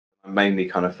mainly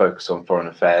kind of focus on foreign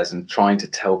affairs and trying to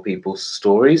tell people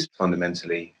stories.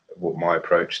 Fundamentally, what my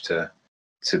approach to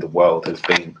the world has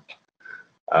been,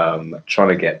 trying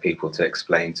to get people to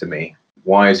explain to me,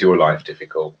 why is your life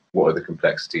difficult? What are the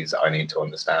complexities that I need to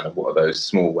understand? And what are those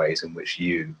small ways in which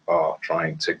you are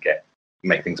trying to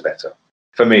make things better?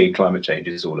 For me, climate change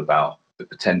is all about the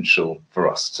potential for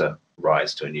us to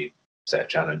rise to a new set of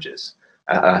challenges.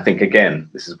 And I think, again,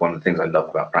 this is one of the things I love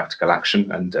about practical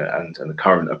action and the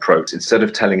current approach. Instead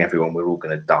of telling everyone we're all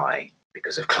going to die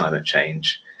because of climate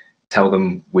change, tell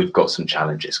them we've got some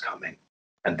challenges coming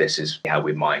and this is how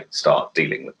we might start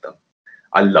dealing with them.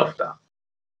 I love that.